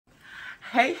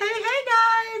Hey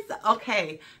guys.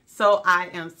 Okay, so I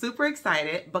am super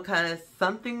excited because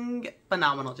something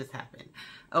phenomenal just happened.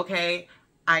 Okay,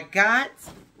 I got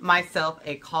myself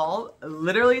a call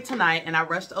literally tonight and I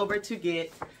rushed over to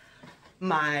get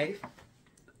my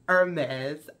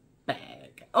Hermes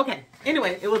bag. Okay,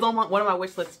 anyway, it was on one of my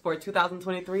wish lists for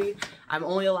 2023. I'm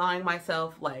only allowing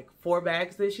myself like 4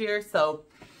 bags this year, so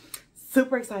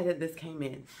super excited this came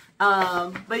in.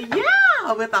 But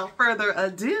yeah, without further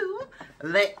ado,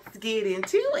 let's get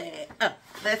into it.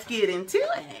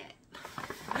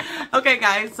 Okay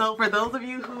guys, so for those of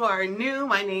you who are new,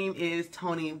 my name is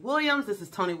Toni Williams. This is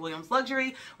Toni Williams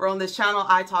Luxury, where on this channel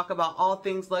I talk about all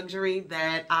things luxury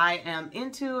that I am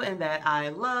into and that I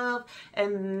love,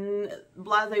 and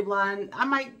blase blah. I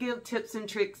might give tips and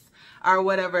tricks or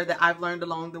whatever that I've learned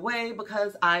along the way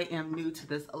because I am new to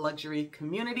this luxury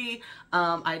community.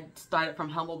 I started from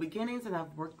humble beginnings and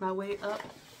I've worked my way up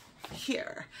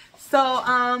here. So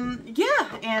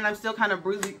yeah, and I'm still kind of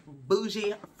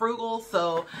bougie frugal,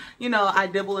 so you know, I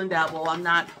dibble and dabble. I'm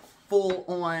not full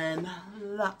on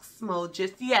luxe mode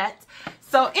just yet.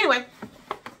 So anyway,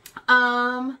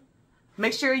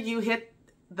 make sure you hit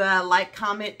the like,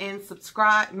 comment, and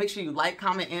subscribe. Make sure you like,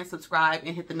 comment, and subscribe,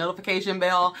 and hit the notification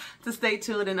bell to stay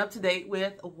tuned and up to date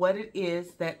with what it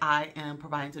is that I am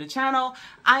providing to the channel.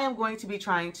 I am going to be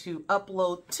trying to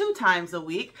upload 2 times a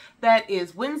week. That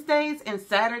is Wednesdays and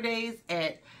Saturdays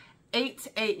at 8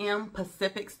 a.m.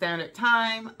 Pacific Standard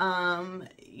Time.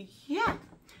 Yeah.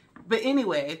 But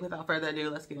anyway, without further ado,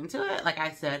 let's get into it. Like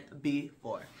I said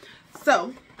before.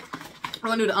 So, I'm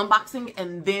going to do the unboxing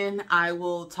and then I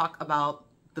will talk about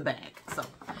the bag. So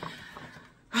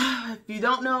if you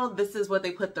don't know, this is what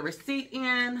they put the receipt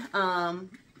in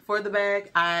for the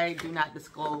bag. I do not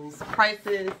disclose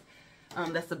prices.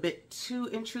 That's a bit too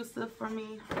intrusive for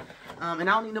me, and I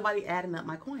don't need nobody adding up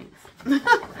my coins.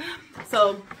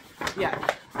 So yeah,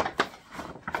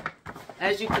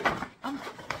 as you can, I'm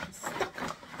stuck.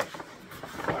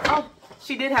 Oh,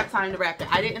 she did have time to wrap it.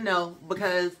 I didn't know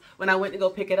because when I went to go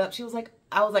pick it up, she was like,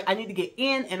 I need to get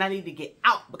in and I need to get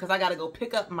out because I got to go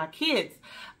pick up my kids.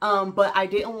 But I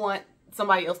didn't want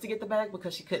somebody else to get the bag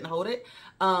because she couldn't hold it.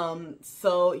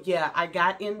 So yeah, I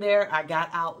got in there. I got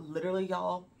out literally,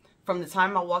 y'all, from the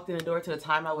time I walked in the door to the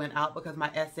time I went out, because my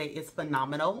essay is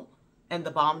phenomenal and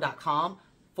thebomb.com,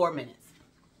 4 minutes.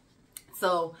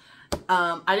 So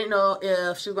I didn't know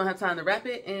if she was going to have time to wrap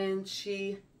it, and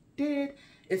she did.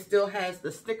 It still has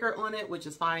the sticker on it, which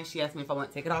is fine. She asked me if I want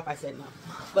to take it off. I said no.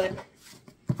 But,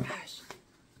 gosh,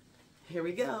 here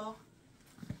we go.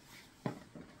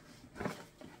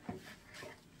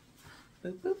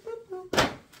 Boop, boop, boop,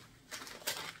 boop.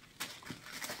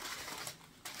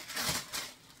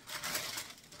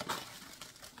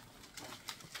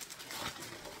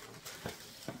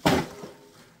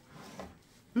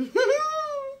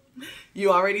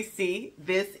 You already see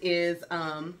this is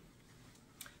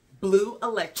blue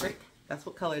electric. That's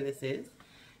what color this is.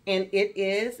 And it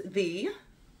is the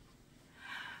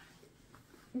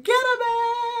Geta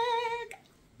bag.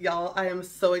 Y'all, I am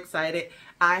so excited.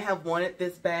 I have wanted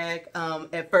this bag.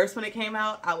 At first when it came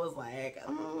out, I was like,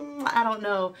 I don't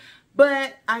know.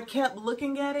 But I kept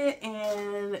looking at it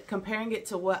and comparing it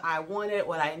to what I wanted,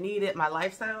 what I needed, my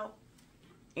lifestyle.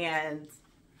 And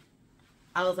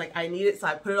I was like, I need it. So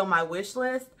I put it on my wish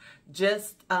list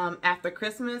just after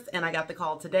Christmas. And I got the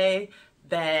call today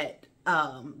that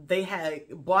they had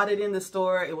bought it in the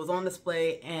store. It was on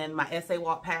display. And my essay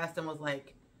walked past and was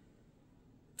like,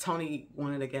 Toni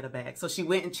wanted to get a bag. So she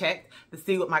went and checked to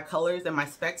see what my colors and my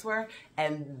specs were.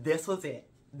 And this was it.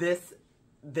 This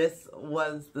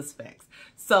was the specs.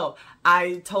 So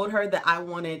I told her that I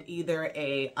wanted either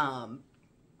a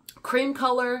cream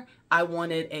color. I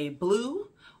wanted a blue.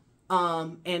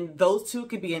 And those 2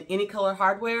 could be in any color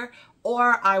hardware,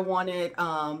 or I wanted,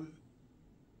 are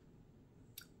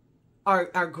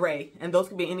gray, and those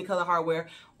could be any color hardware,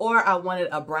 or I wanted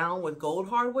a brown with gold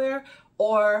hardware,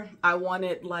 or I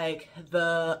wanted like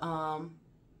the,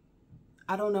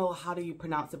 I don't know how do you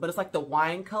pronounce it, but it's like the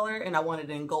wine color, and I wanted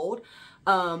it in gold.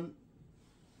 But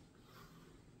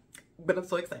I'm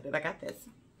so excited. I got this.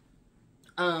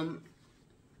 Yeah,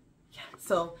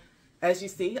 so as you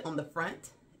see on the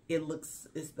front, it's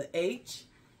the H,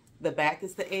 the back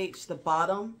is the H, the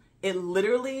bottom. It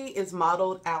literally is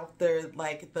modeled after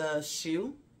like the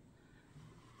shoe.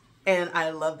 And I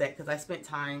love that because I spent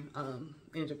time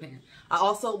in Japan. I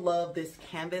also love this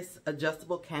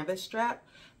adjustable canvas strap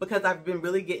because I've been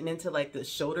really getting into like the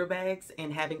shoulder bags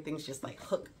and having things just like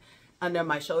hook under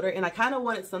my shoulder, and I kind of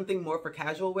wanted something more for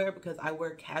casual wear because I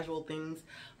wear casual things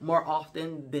more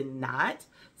often than not.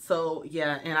 So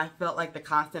yeah, and I felt like the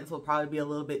Constance will probably be a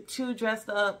little bit too dressed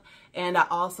up, and I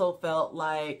also felt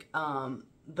like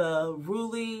the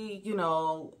Ruly, you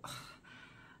know,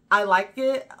 I liked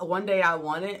it. One day I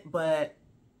want it, but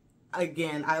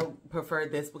again, I prefer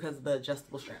this because of the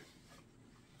adjustable strap.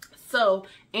 So,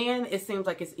 and it seems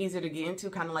like it's easier to get into,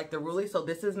 kind of like the Ruly. So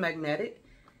this is magnetic,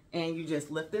 and you just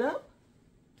lift it up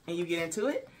and you get into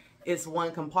it. It's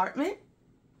one compartment,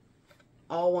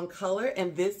 all one color,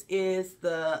 and this is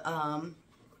the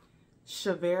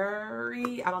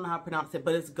Chivalry. I don't know how to pronounce it,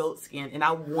 but it's goat skin, and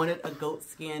I wanted a goat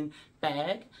skin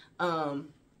bag.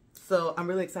 So I'm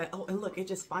really excited. Oh, and look, it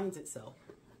just finds itself.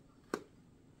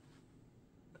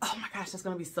 Oh my gosh, that's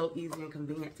going to be so easy and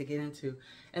convenient to get into.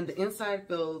 And the inside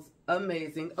feels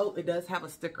amazing. Oh, it does have a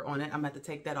sticker on it. I'm going to have to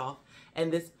take that off.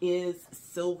 And this is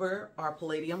silver or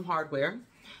palladium hardware.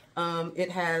 It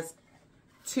has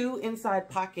two inside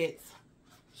pockets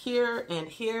here and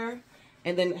here.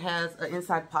 And then it has an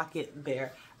inside pocket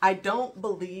there. I don't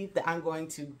believe that I'm going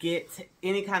to get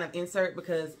any kind of insert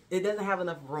because it doesn't have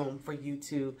enough room for you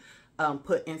to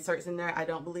put inserts in there, I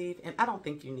don't believe, and I don't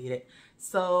think you need it.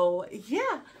 So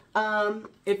yeah,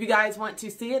 if you guys want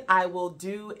to see it, I will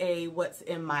do a what's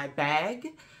in my bag,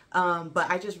 but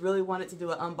I just really wanted to do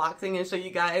an unboxing and show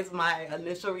you guys my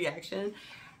initial reaction.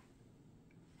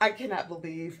 I cannot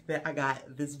believe that I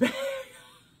got this bag.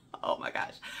 Oh my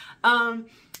gosh.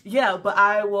 Yeah, but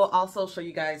I will also show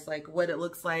you guys like what it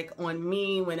looks like on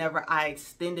me whenever I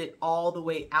extend it all the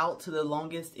way out to the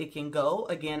longest it can go.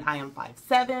 Again, I am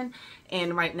 5'7",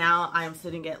 and right now I am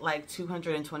sitting at like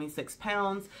 226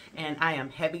 pounds, and I am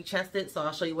heavy chested. So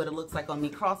I'll show you what it looks like on me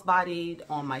cross-bodied,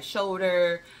 on my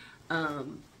shoulder.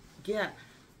 Yeah,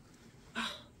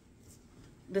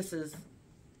 this is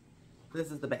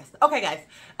the best. Okay, guys,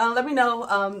 let me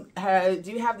know,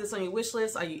 do you have this on your wish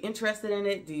list? Are you interested in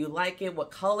it? Do you like it?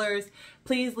 What colors?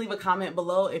 Please leave a comment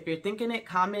below. If you're thinking it,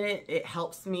 comment it. It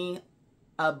helps me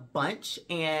a bunch,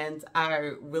 and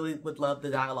I really would love the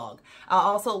dialogue. I'll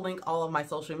also link all of my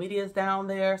social medias down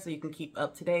there so you can keep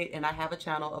up to date, and I have a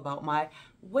channel about my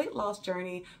weight loss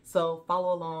journey, so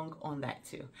follow along on that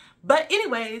too. But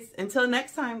anyways, until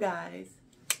next time, guys,